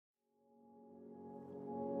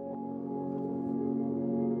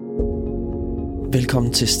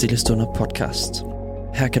Velkommen til Stillestunder podcast.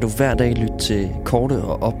 Her kan du hver dag lytte til korte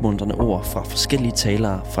og opmuntrende ord fra forskellige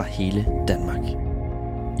talere fra hele Danmark.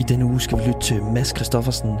 I denne uge skal vi lytte til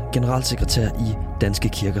Christoffersen, generalsekretær i Danske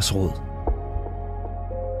Kirkers Råd.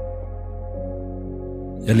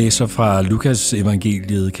 Jeg læser fra Lukas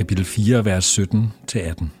evangeliet kapitel 4, vers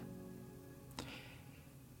 17-18.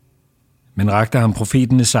 Men rakte ham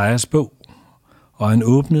profeten Esajas bog, og han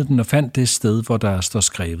åbnede den og fandt det sted, hvor der står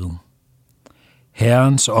skrevet: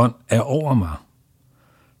 Herrens ånd er over mig,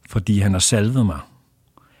 fordi han har salvet mig.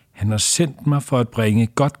 Han har sendt mig for at bringe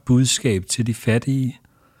godt budskab til de fattige,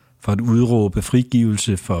 for at udråbe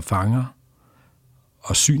frigivelse for fanger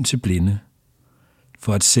og syn til blinde,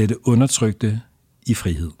 for at sætte undertrykte i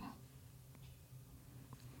frihed.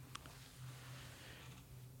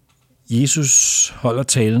 Jesus holder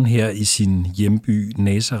talen her i sin hjemby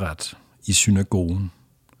Nazaret i synagogen,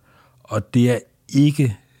 og det er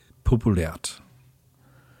ikke populært.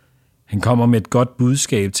 Han kommer med et godt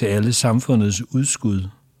budskab til alle samfundets udskud,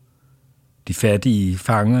 de fattige,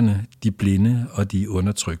 fangerne, de blinde og de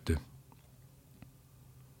undertrykte.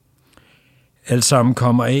 Alt sammen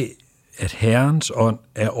kommer af, at Herrens ånd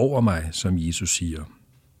er over mig, som Jesus siger.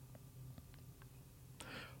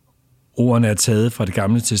 Ordene er taget fra det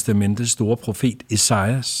gamle testamentets store profet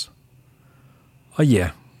Esajas. Og ja,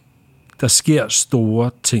 der sker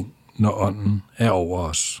store ting, når ånden er over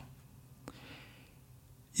os.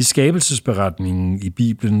 I skabelsesberetningen i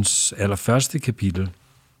Bibelens allerførste kapitel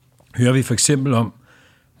hører vi for eksempel om,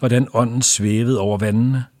 hvordan ånden svævede over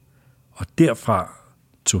vandene, og derfra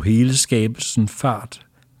tog hele skabelsen fart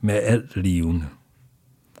med alt levende.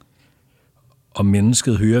 Om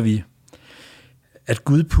mennesket hører vi, at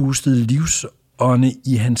Gud pustede livsånde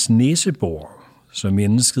i hans næsebor, så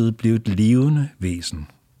mennesket blev et levende væsen.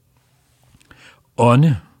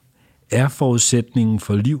 Ånde er forudsætningen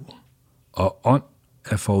for liv, og ånd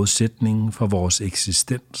er forudsætningen for vores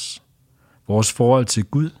eksistens, vores forhold til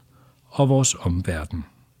Gud og vores omverden.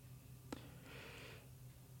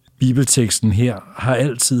 Bibelteksten her har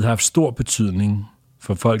altid haft stor betydning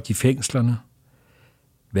for folk i fængslerne,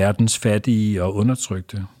 verdens fattige og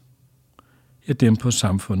undertrykte, ja, dem på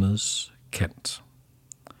samfundets kant.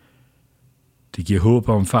 Det giver håb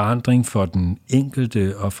om forandring for den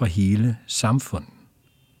enkelte og for hele samfundet.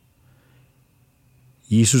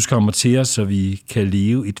 Jesus kommer til os, så vi kan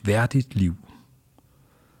leve et værdigt liv.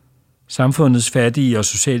 Samfundets fattige og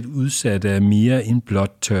socialt udsatte er mere end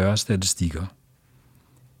blot tørre statistikker.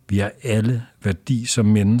 Vi har alle værdi som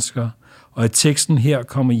mennesker, og i teksten her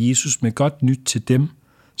kommer Jesus med godt nyt til dem,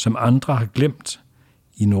 som andre har glemt,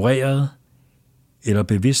 ignoreret eller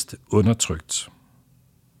bevidst undertrykt.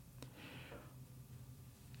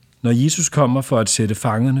 Når Jesus kommer for at sætte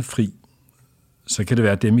fangerne fri, så kan det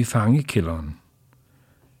være dem i fangekælderen.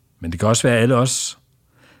 Men det kan også være alle os,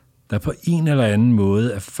 der på en eller anden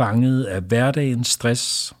måde er fanget af hverdagens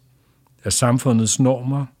stress, af samfundets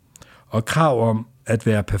normer og krav om at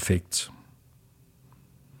være perfekt.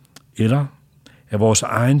 Eller af vores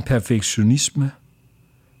egen perfektionisme,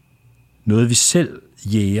 noget vi selv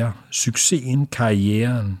jæger, succesen,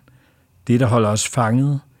 karrieren, det der holder os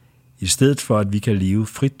fanget, i stedet for at vi kan leve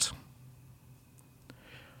frit.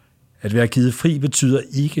 At være givet fri betyder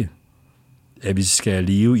ikke, at vi skal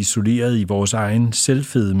leve isoleret i vores egen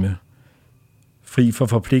selvfedme, fri for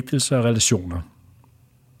forpligtelser og relationer.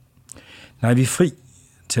 Nej, vi er fri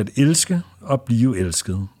til at elske og blive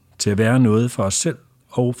elsket, til at være noget for os selv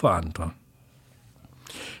og for andre.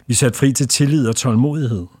 Vi er sat fri til tillid og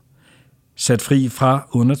tålmodighed, sat fri fra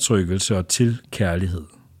undertrykkelse og til kærlighed.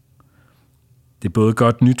 Det er både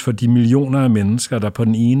godt nyt for de millioner af mennesker, der på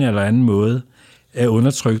den ene eller anden måde er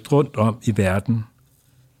undertrykt rundt om i verden,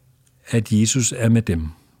 at Jesus er med dem.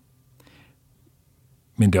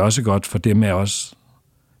 Men det er også godt for dem af os,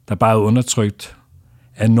 der bare er undertrykt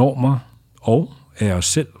af normer og af os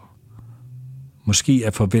selv, måske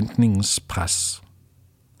af forventningens pres.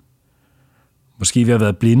 Måske vi har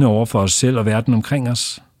været blinde over for os selv og verden omkring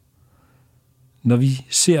os. Når vi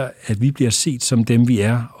ser, at vi bliver set som dem, vi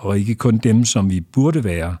er, og ikke kun dem, som vi burde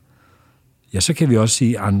være, ja, så kan vi også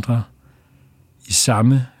se andre i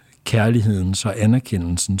samme kærlighedens og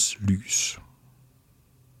anerkendelsens lys.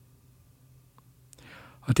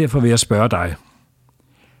 Og derfor vil jeg spørge dig,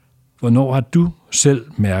 hvornår har du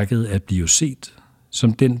selv mærket at blive set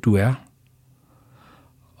som den, du er?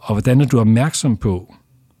 Og hvordan er du opmærksom på,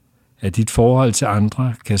 at dit forhold til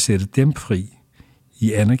andre kan sætte dem fri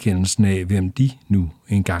i anerkendelsen af, hvem de nu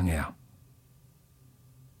engang er?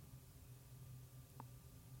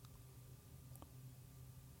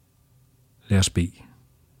 Lad os bede.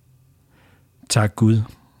 Tak Gud,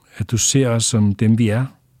 at du ser os som dem vi er,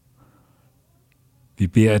 Vi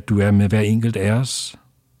beder, at du er med hver enkelt af os.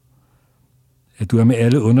 At du er med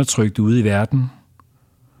alle undertrykte ude i verden.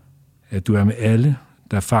 At du er med alle,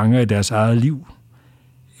 der fanger i deres eget liv,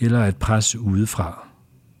 eller et pres udefra.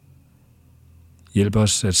 Hjælp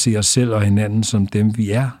os at se os selv og hinanden som dem,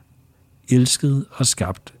 vi er, elsket og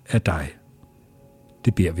skabt af dig.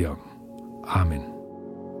 Det beder vi om. Amen.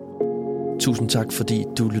 Tusind tak, fordi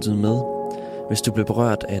du lyttede med. Hvis du blev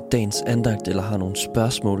berørt af dagens andagt eller har nogle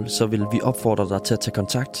spørgsmål, så vil vi opfordre dig til at tage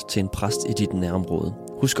kontakt til en præst i dit nærområde.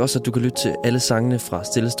 Husk også, at du kan lytte til alle sangene fra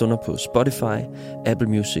Stille Stunder på Spotify, Apple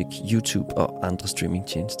Music, YouTube og andre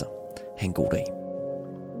streamingtjenester. Ha' en god dag.